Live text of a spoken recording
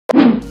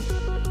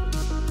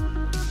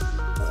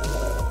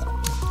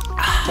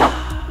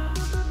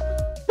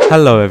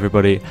Hello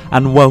everybody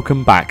and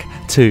welcome back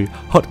to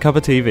Hot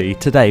Cover TV.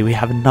 Today we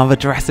have another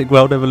Jurassic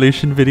World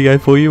Evolution video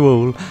for you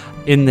all.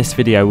 In this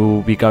video we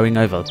will be going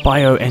over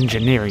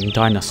bioengineering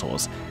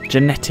dinosaurs,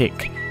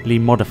 genetically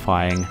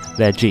modifying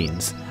their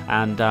genes,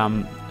 and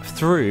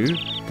through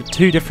the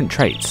two different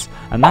traits,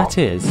 and that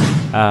is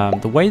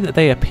the way that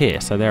they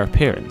appear, so their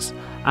appearance,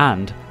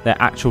 and their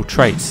actual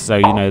traits, so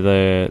you know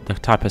the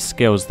type of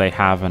skills they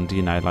have, and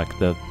you know like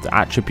the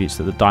attributes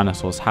that the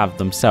dinosaurs have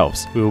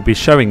themselves. We will be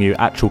showing you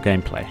actual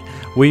gameplay.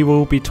 We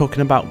will be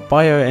talking about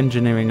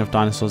bioengineering of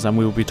dinosaurs, and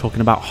we will be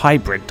talking about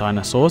hybrid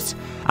dinosaurs,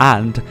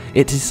 and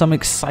it is some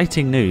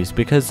exciting news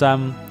because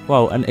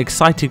well, an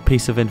exciting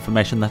piece of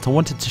information that I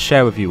wanted to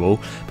share with you all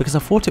because I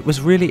thought it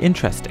was really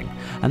interesting,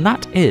 and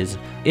that is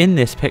in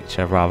this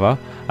picture rather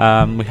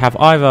we have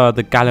either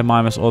the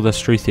Gallimimus or the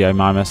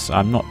Struthiomimus.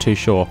 I'm not too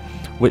sure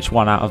which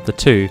one out of the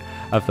two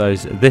of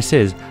those this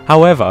is.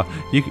 However,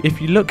 if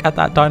you look at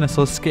that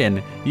dinosaur's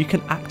skin, you can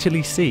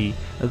actually see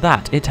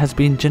that it has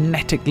been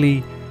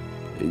genetically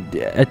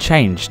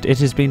changed. It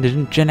has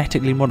been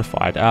genetically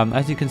modified.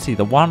 As you can see,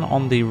 the one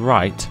on the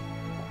right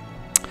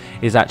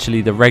is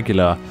actually the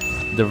regular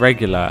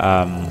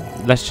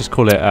let's just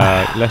call it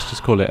a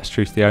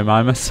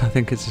Struthiomimus. I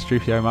think it's a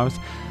Struthiomimus.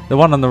 The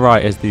one on the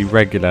right is the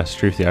regular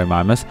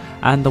Struthiomimus,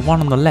 and the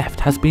one on the left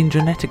has been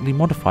genetically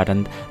modified,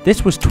 and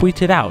this was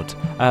tweeted out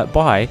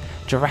by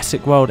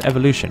Jurassic World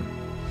Evolution,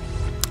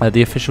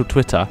 the official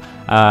Twitter,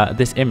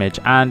 this image,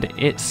 and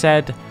it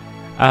said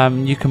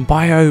you can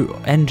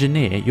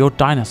bioengineer your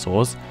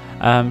dinosaurs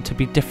to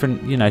be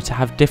different, you know, to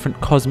have different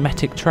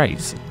cosmetic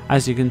traits.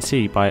 As you can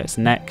see by its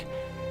neck,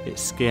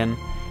 its skin,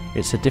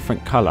 it's a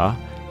different colour.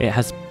 It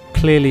has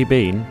clearly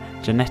been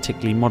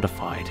genetically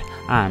modified,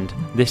 and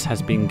this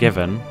has been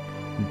given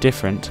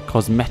different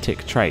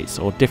cosmetic traits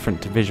or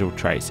different visual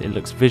traits. It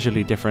looks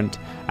visually different,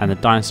 and the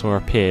dinosaur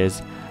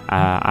appears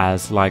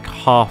as like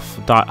half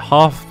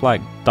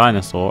like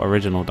dinosaur,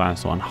 original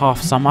dinosaur, and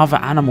half some other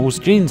animal's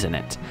genes in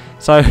it.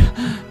 So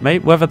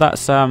maybe whether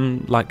that's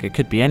like, it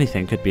could be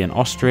anything. It could be an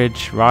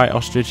ostrich, right?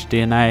 Ostrich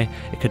DNA.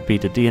 It could be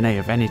the DNA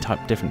of any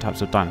different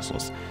types of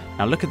dinosaurs.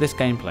 Now look at this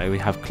gameplay. We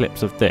have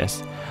clips of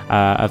this.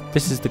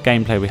 This is the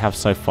gameplay we have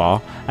so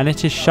far, and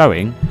it is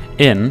showing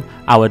in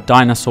our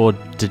dinosaur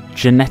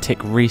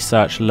genetic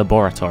research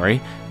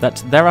laboratory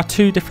that there are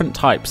two different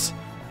types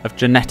of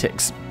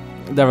genetics.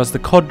 There is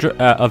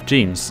the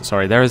genes.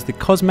 Sorry, there is the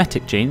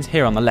cosmetic genes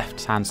here on the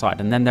left-hand side,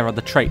 and then there are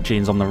the trait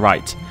genes on the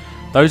right.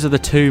 Those are the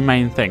two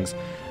main things.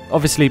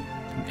 Obviously,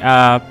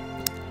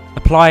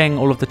 applying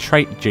all of the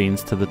trait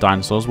genes to the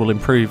dinosaurs will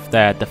improve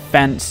their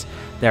defense,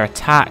 their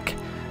attack,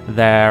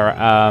 their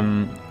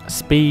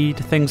speed,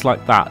 things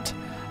like that.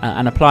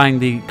 And applying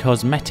the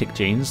cosmetic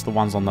genes, the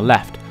ones on the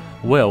left,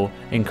 will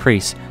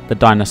increase the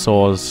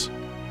dinosaur's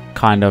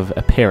kind of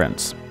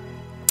appearance.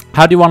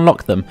 How do you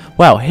unlock them?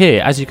 Well,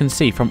 here, as you can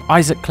see from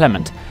Isaac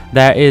Clement,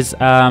 there is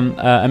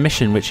a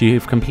mission which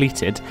you've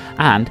completed,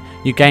 and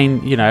you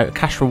gain, you know, a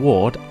cash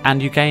reward,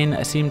 and you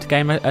seem to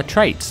gain a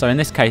trait. So in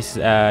this case,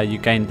 you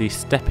gain the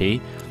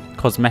Steppy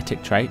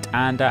cosmetic trait,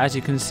 and as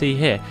you can see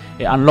here,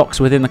 it unlocks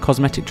within the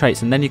cosmetic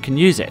traits, and then you can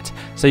use it.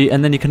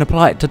 And then you can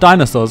apply it to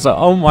dinosaurs. So,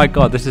 oh my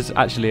god, this is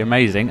actually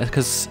amazing.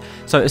 Because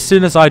so as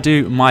soon as I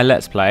do my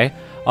Let's Play,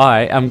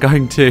 I am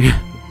going to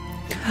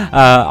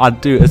I'll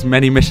do as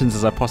many missions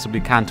as I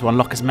possibly can to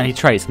unlock as many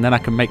traits, and then I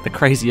can make the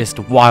craziest,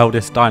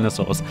 wildest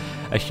dinosaurs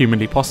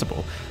humanly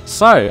possible.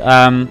 So,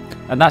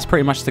 and that's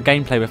pretty much the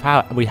gameplay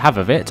we have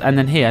of it. And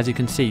then here, as you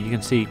can see,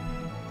 this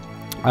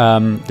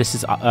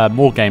is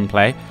more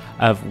gameplay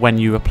of when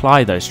you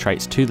apply those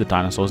traits to the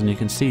dinosaurs, and you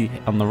can see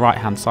on the right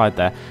hand side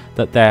there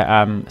that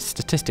their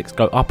statistics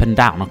go up and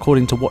down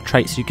according to what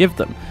traits you give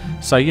them.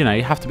 So you know,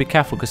 you have to be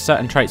careful because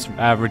certain traits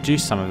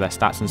reduce some of their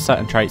stats and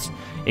certain traits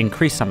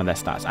increase some of their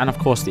stats. And of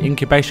course the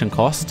incubation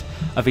cost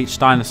of each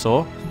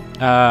dinosaur,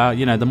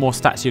 you know, the more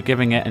stats you're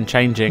giving it and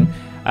changing,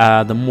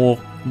 the more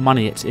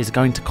money it is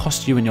going to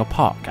cost you in your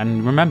park.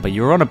 And remember,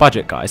 you're on a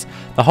budget, guys.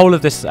 The whole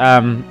of this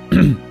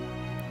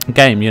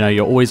game, you know,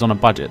 you're always on a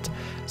budget,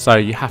 so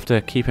you have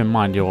to keep in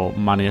mind your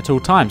money at all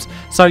times.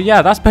 So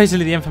yeah, that's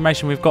basically the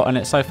information we've got on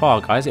it so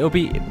far, guys. It will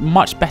be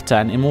much better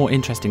and more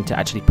interesting to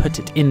actually put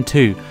it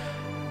into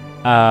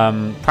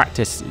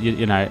practice,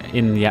 you know,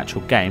 in the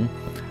actual game,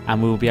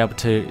 and we will be able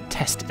to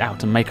test it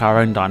out and make our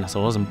own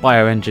dinosaurs and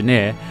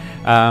bioengineer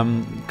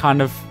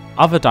kind of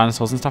other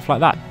dinosaurs and stuff like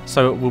that.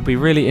 So it will be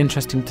really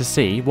interesting to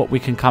see what we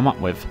can come up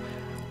with.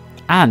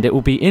 And it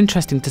will be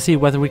interesting to see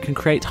whether we can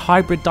create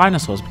hybrid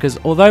dinosaurs, because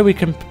although we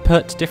can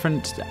put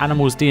different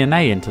animals'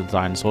 DNA into the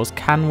dinosaurs,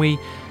 can we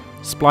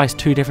splice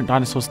two different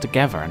dinosaurs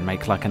together and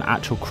make like an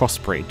actual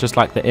crossbreed, just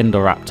like the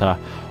Indoraptor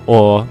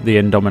or the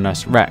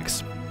Indominus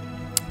Rex?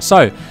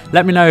 So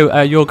let me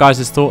know your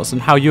guys' thoughts on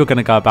how you're going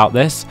to go about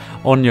this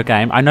on your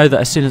game. I know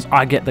that as soon as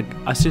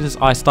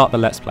I start the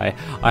Let's Play,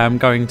 I am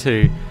going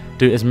to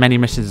do as many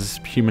missions as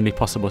humanly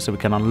possible so we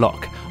can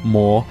unlock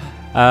more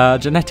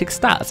genetic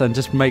stats and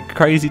just make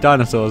crazy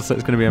dinosaurs. So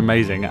it's going to be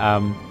amazing.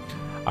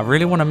 I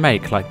really want to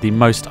make like the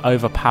most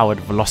overpowered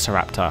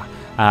velociraptor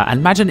And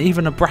imagine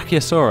even a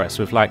Brachiosaurus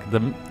with like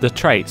the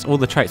traits, all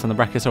the traits on the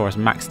Brachiosaurus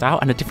maxed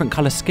out and a different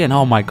colour skin.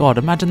 Oh my god,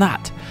 imagine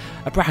that!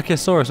 A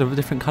Brachiosaurus with a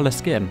different colour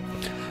skin.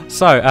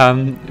 So,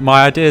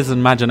 my ideas and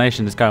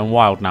imagination is going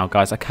wild now,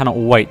 guys. I cannot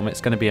wait. It's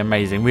going to be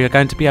amazing. We are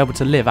going to be able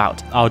to live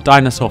out our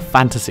dinosaur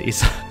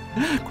fantasies,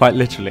 quite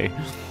literally.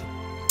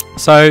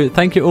 So,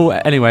 thank you all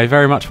anyway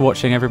very much for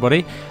watching,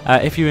 everybody.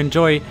 If you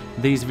enjoy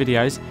these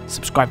videos,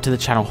 subscribe to the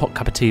channel Hot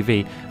Cup of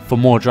TV for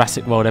more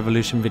Jurassic World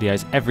Evolution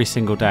videos every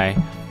single day.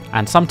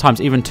 And sometimes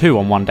even 2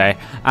 on one day.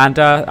 And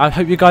I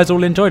hope you guys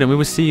all enjoyed, and we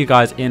will see you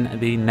guys in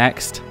the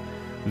next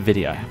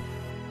video.